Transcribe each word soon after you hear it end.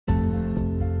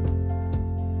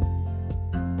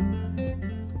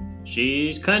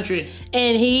She's country.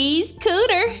 And he's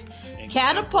Cooter,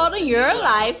 catapulting your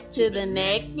life to the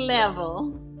next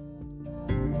level.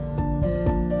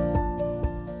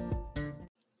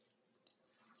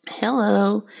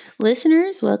 Hello,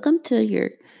 listeners. Welcome to your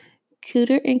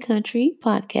Cooter and Country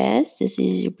podcast. This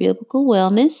is your biblical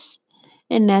wellness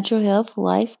and natural health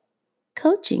life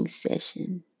coaching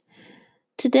session.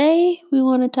 Today, we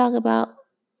want to talk about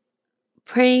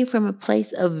praying from a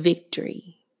place of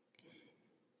victory.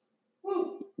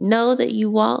 Know that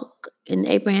you walk in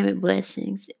the Abrahamic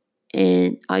blessings,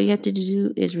 and all you have to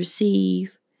do is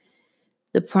receive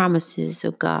the promises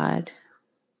of God.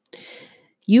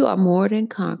 You are more than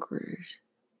conquerors,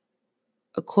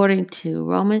 according to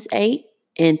Romans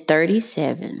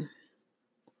 8:37.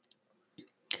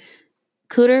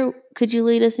 Cooter, could you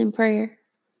lead us in prayer?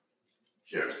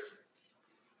 Sure.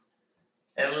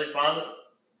 Heavenly Father,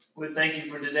 we thank you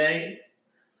for today.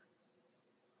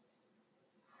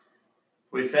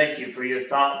 We thank you for your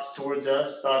thoughts towards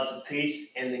us, thoughts of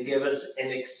peace, and to give us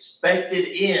an expected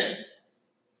end,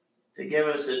 to give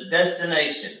us a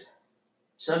destination,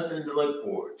 something to look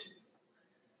forward to.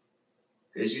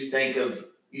 Because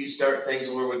you start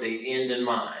things, Lord, with the end in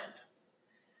mind.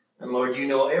 And Lord, you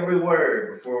know every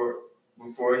word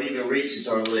before it even reaches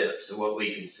our lips of what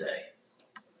we can say.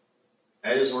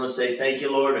 I just want to say thank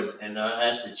you, Lord, and I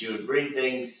ask that you would bring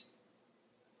things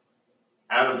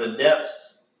out of the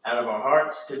depths, out of our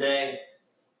hearts today,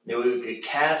 that we could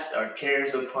cast our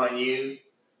cares upon you,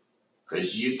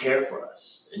 because you care for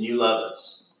us and you love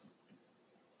us.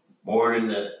 More than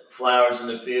the flowers in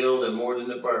the field and more than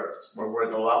the birds. We're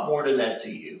worth a lot more than that to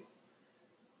you.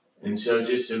 And so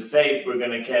just in faith, we're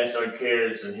going to cast our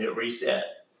cares and hit reset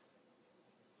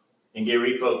and get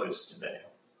refocused today.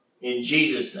 In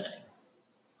Jesus' name.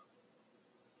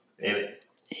 Amen.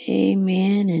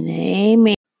 Amen and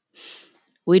amen.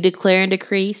 We declare and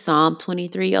decree Psalm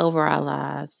 23 over our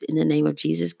lives in the name of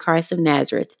Jesus Christ of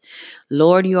Nazareth.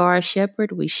 Lord, you are a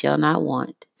shepherd, we shall not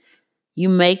want. You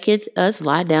maketh us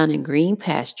lie down in green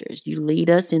pastures. You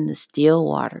lead us in the still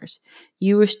waters.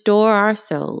 You restore our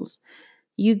souls.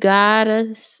 You guide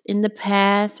us in the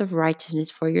paths of righteousness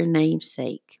for your name's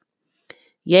sake.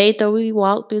 Yea, though we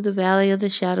walk through the valley of the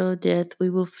shadow of death,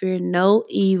 we will fear no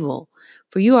evil,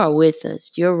 for you are with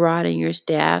us. Your rod and your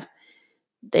staff,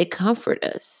 they comfort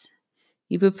us.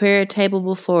 You prepare a table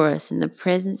before us in the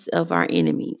presence of our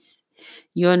enemies.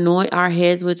 You anoint our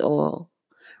heads with oil.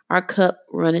 Our cup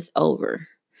runneth over.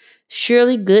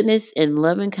 Surely goodness and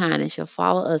loving kindness shall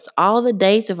follow us all the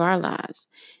days of our lives,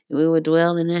 and we will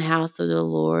dwell in the house of the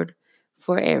Lord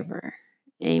forever.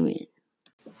 Amen.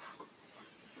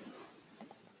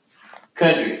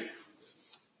 Country.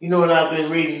 You know what I've been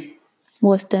reading?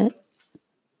 What's that?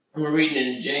 I'm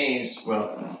reading in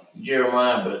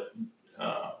Jeremiah, but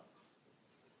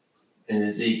in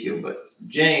Ezekiel, but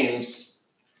James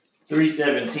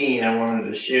 3:17 I wanted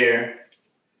to share.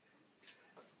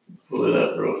 Pull it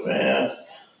up real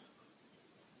fast.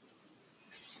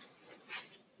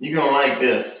 You're going to like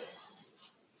this.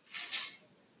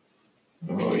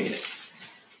 Oh, yeah.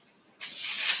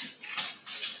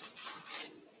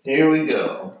 Here we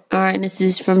go. All right, this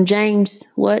is from James,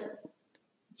 what?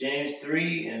 James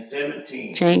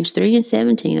 3:17. James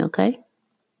 3:17, okay.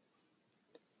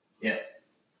 Yeah.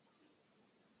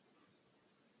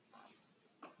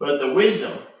 But the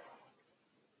wisdom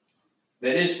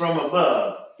that is from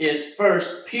above is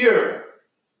first pure,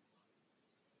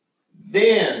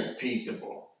 then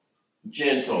peaceable,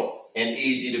 gentle, and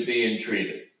easy to be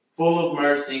entreated, full of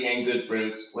mercy and good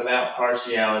fruits, without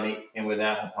partiality and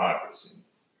without hypocrisy.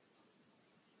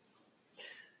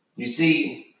 You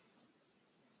see,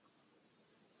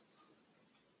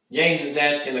 James is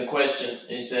asking the question.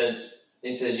 He says,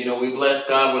 we bless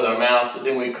God with our mouth, but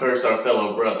then we curse our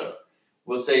fellow brother.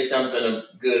 We'll say something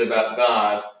good about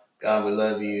God. God, we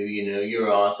love you.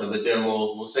 You're awesome. But then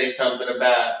we'll say something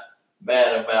bad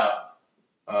about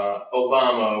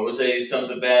Obama, or we'll say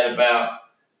something bad about,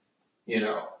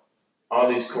 all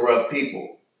these corrupt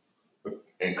people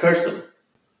and curse them.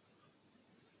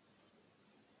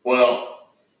 Well,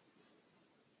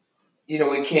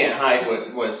 we can't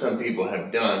hide what some people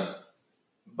have done,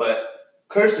 but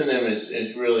cursing them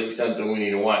is really something we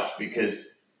need to watch,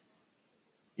 because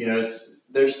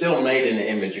they're still made in the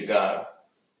image of God.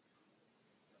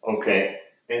 Okay.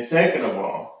 And second of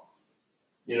all,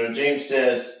 James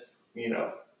says,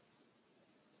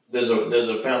 does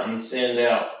a fountain send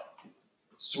out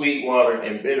sweet water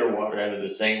and bitter water out of the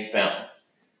same fountain?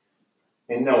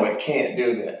 And no, it can't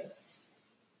do that.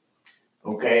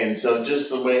 Okay. And so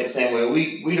just the same way,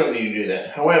 we don't need to do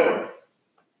that. However,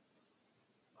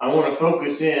 I want to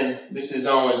focus in, this is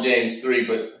all in James 3,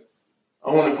 but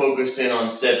I want to focus in on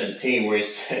 17 where it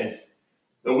says,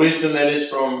 the wisdom that is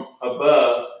from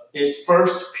above is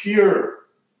first pure,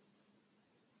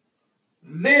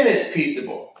 then it's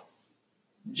peaceable,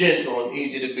 gentle, and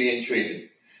easy to be entreated.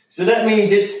 So that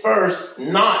means it's first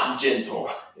not gentle.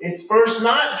 It's first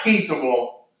not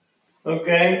peaceable.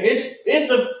 Okay? It's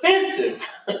offensive.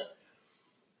 The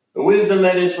wisdom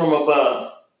that is from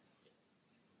above.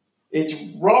 It's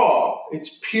raw.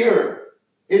 It's pure.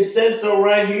 It says so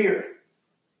right here.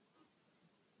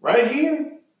 Right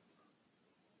here.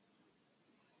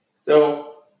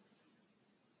 So,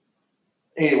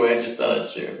 anyway, I just thought I'd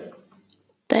share that.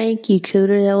 Thank you,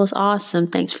 Cooter. That was awesome.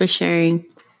 Thanks for sharing.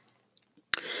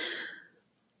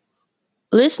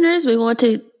 Listeners, we want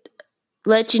to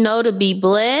let you know to be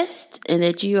blessed and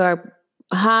that you are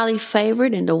highly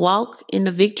favored and to walk in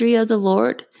the victory of the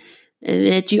Lord and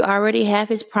that you already have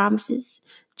his promises.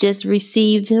 Just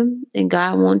receive them and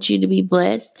God wants you to be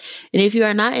blessed. And if you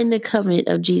are not in the covenant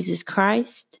of Jesus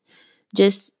Christ,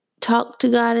 just talk to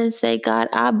God and say, God,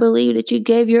 I believe that you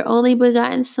gave your only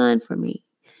begotten Son for me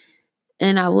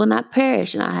and I will not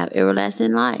perish and I have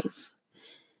everlasting life.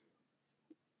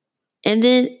 And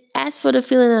then ask for the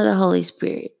filling of the Holy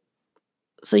Spirit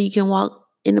so you can walk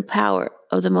in the power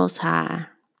of the Most High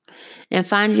and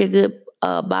find your good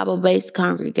Bible-based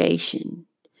congregation.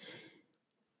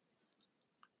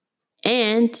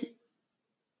 And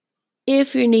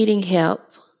if you're needing help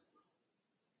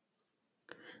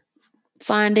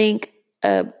finding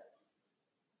a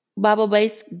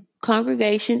Bible-based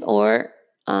congregation or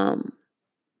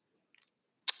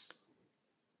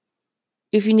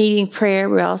if you're needing prayer,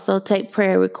 we also take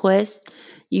prayer requests.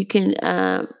 You can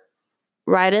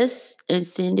write us and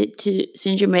send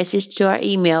your message to our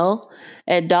email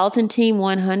at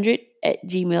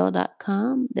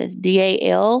daltonteam100@gmail.com. That's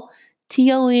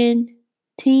DALTON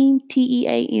team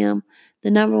TEAM,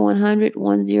 the number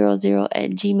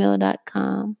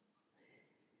 100@gmail.com.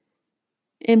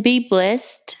 And be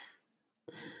blessed.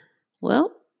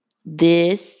 Well,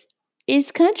 this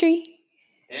is country.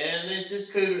 And this is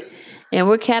Cooter. And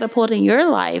we're catapulting your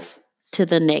life to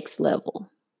the next level.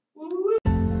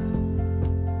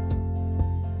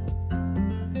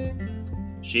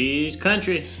 She's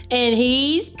country. And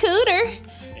he's Cooter,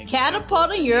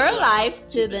 catapulting your life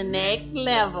to the next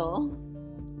level.